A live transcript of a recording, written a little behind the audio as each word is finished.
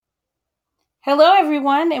Hello,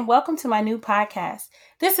 everyone, and welcome to my new podcast.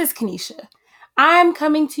 This is Kenesha. I'm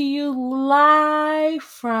coming to you live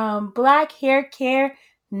from Black Hair Care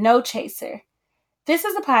No Chaser. This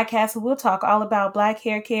is a podcast where we'll talk all about Black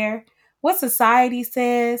hair care, what society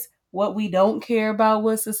says, what we don't care about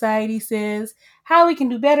what society says, how we can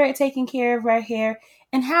do better at taking care of our hair,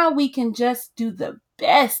 and how we can just do the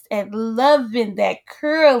best at loving that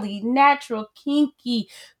curly, natural, kinky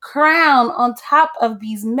crown on top of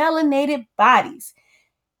these melanated bodies.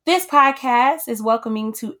 This podcast is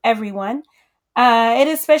welcoming to everyone. It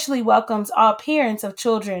especially welcomes all parents of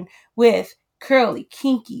children with curly,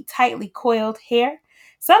 kinky, tightly coiled hair.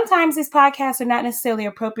 Sometimes these podcasts are not necessarily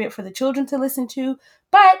appropriate for the children to listen to,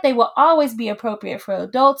 but they will always be appropriate for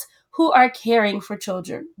adults who are caring for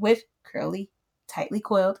children with curly, tightly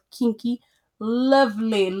coiled, kinky,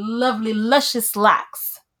 lovely, lovely, luscious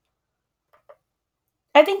locks.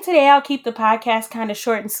 I think today I'll keep the podcast kind of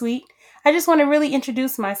short and sweet. I just want to really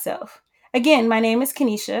introduce myself. Again, my name is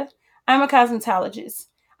Kenesha. I'm a cosmetologist.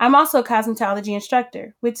 I'm also a cosmetology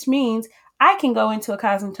instructor, which means I can go into a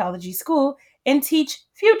cosmetology school and teach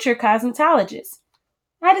future cosmetologists.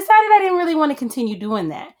 I decided I didn't really want to continue doing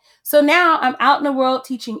that. So now I'm out in the world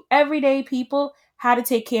teaching everyday people how to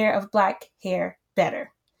take care of black hair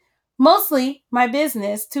better. Mostly, my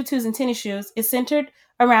business, Tutus and Tennis Shoes, is centered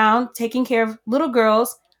around taking care of little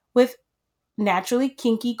girls with naturally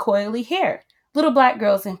kinky, coily hair, little black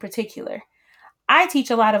girls in particular. I teach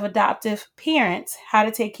a lot of adoptive parents how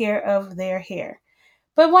to take care of their hair.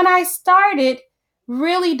 But when I started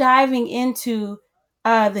really diving into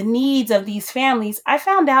the needs of these families, I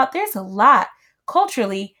found out there's a lot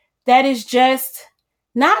culturally that is just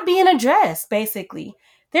not being addressed, basically.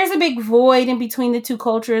 There's a big void in between the two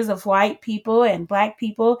cultures of white people and black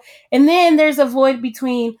people. And then there's a void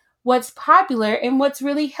between what's popular and what's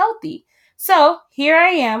really healthy. So here I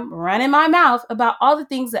am running my mouth about all the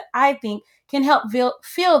things that I think can help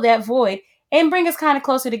fill that void and bring us kind of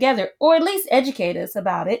closer together, or at least educate us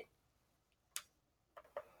about it.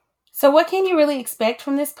 So, what can you really expect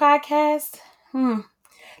from this podcast?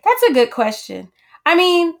 That's a good question. I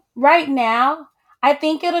mean, right now, I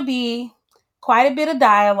think it'll be quite a bit of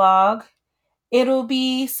dialogue. It'll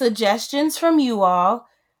be suggestions from you all.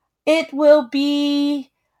 It will be,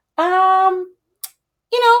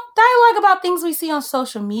 dialogue about things we see on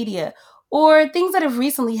social media or things that have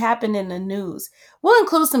recently happened in the news. We'll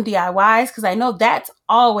include some DIYs because I know that's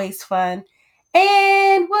always fun.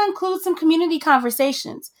 And we'll include some community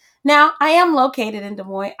conversations. Now, I am located in Des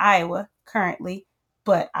Moines, Iowa currently,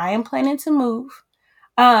 but I am planning to move.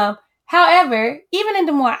 Um, However, even in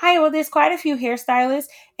Des Moines, Iowa, there's quite a few hairstylists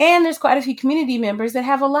and there's quite a few community members that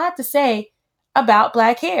have a lot to say about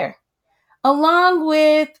black hair. Along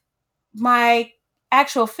with my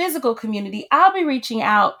actual physical community, I'll be reaching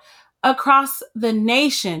out across the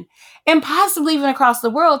nation and possibly even across the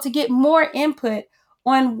world to get more input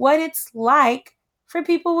on what it's like for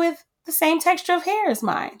people with the same texture of hair as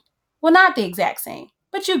mine. Well, not the exact same,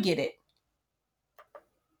 but you get it.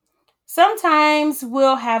 Sometimes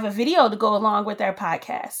we'll have a video to go along with our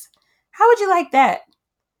podcast. How would you like that?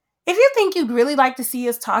 If you think you'd really like to see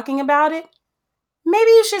us talking about it,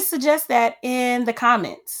 maybe you should suggest that in the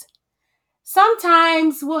comments.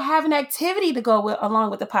 Sometimes we'll have an activity to go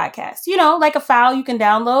along with the podcast, like a file you can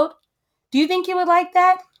download. Do you think you would like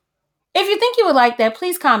that? If you think you would like that,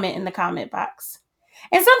 please comment in the comment box.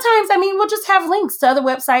 And sometimes, we'll just have links to other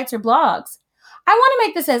websites or blogs. I want to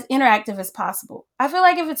make this as interactive as possible. I feel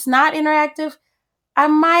like if it's not interactive, I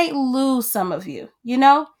might lose some of you?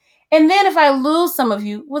 And then if I lose some of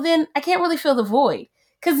you, well, then I can't really fill the void.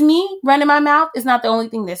 Because me running my mouth is not the only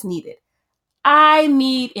thing that's needed. I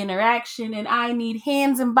need interaction and I need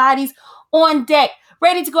hands and bodies on deck,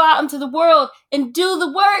 ready to go out into the world and do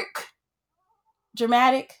the work.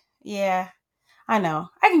 Dramatic? Yeah, I know.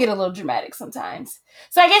 I can get a little dramatic sometimes.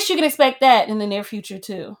 So I guess you can expect that in the near future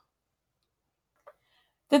too.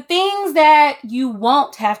 The things that you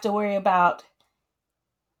won't have to worry about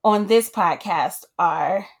on this podcast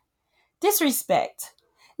are disrespect.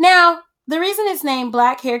 Now, the reason it's named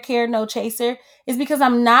Black Hair Care No Chaser is because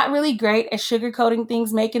I'm not really great at sugarcoating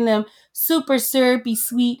things, making them super syrupy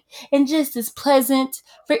sweet and just as pleasant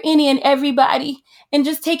for any and everybody, and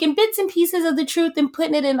just taking bits and pieces of the truth and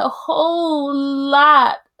putting it in a whole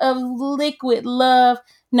lot of liquid love.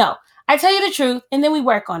 No, I tell you the truth and then we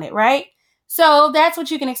work on it, right? So that's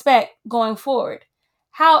what you can expect going forward.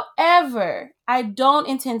 However, I don't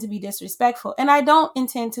intend to be disrespectful, and I don't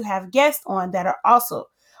intend to have guests on that are also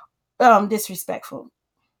disrespectful.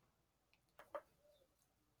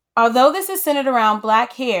 Although this is centered around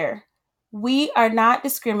black hair, we are not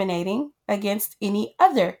discriminating against any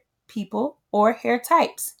other people or hair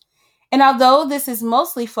types. And although this is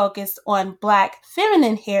mostly focused on Black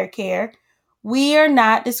feminine hair care, we are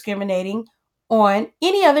not discriminating on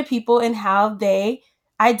any other people and how they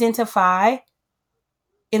identify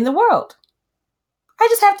in the world. I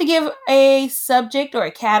just have to give a subject or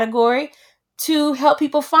a category to help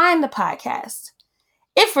people find the podcast.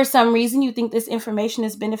 If for some reason you think this information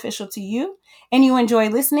is beneficial to you and you enjoy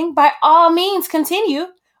listening, by all means continue.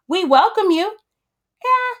 We welcome you.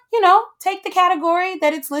 Take the category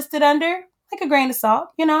that it's listed under, like a grain of salt.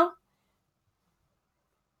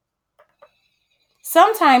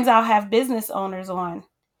 Sometimes I'll have business owners on.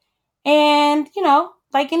 And,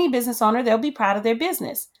 like any business owner, they'll be proud of their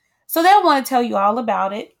business. So they'll want to tell you all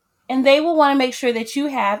about it, and they will want to make sure that you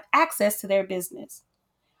have access to their business.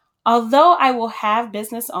 Although I will have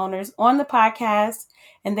business owners on the podcast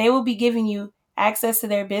and they will be giving you access to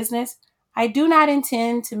their business, I do not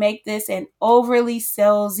intend to make this an overly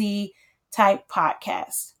salesy type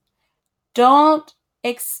podcast. Don't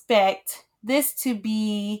expect this to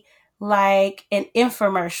be like an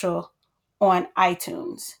infomercial on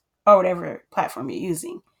iTunes or whatever platform you're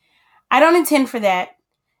using. I don't intend for that.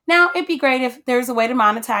 Now, it'd be great if there's a way to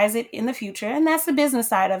monetize it in the future, and that's the business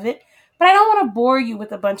side of it. But I don't want to bore you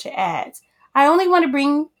with a bunch of ads. I only want to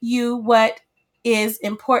bring you what is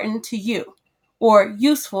important to you or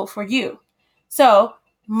useful for you. So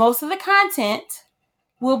most of the content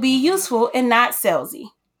will be useful and not salesy.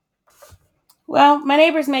 Well, my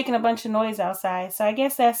neighbor's making a bunch of noise outside, so I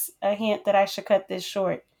guess that's a hint that I should cut this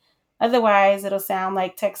short. Otherwise, it'll sound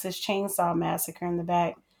like Texas Chainsaw Massacre in the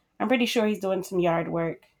back. I'm pretty sure he's doing some yard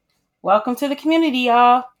work. Welcome to the community,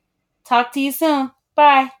 y'all. Talk to you soon.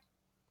 Bye.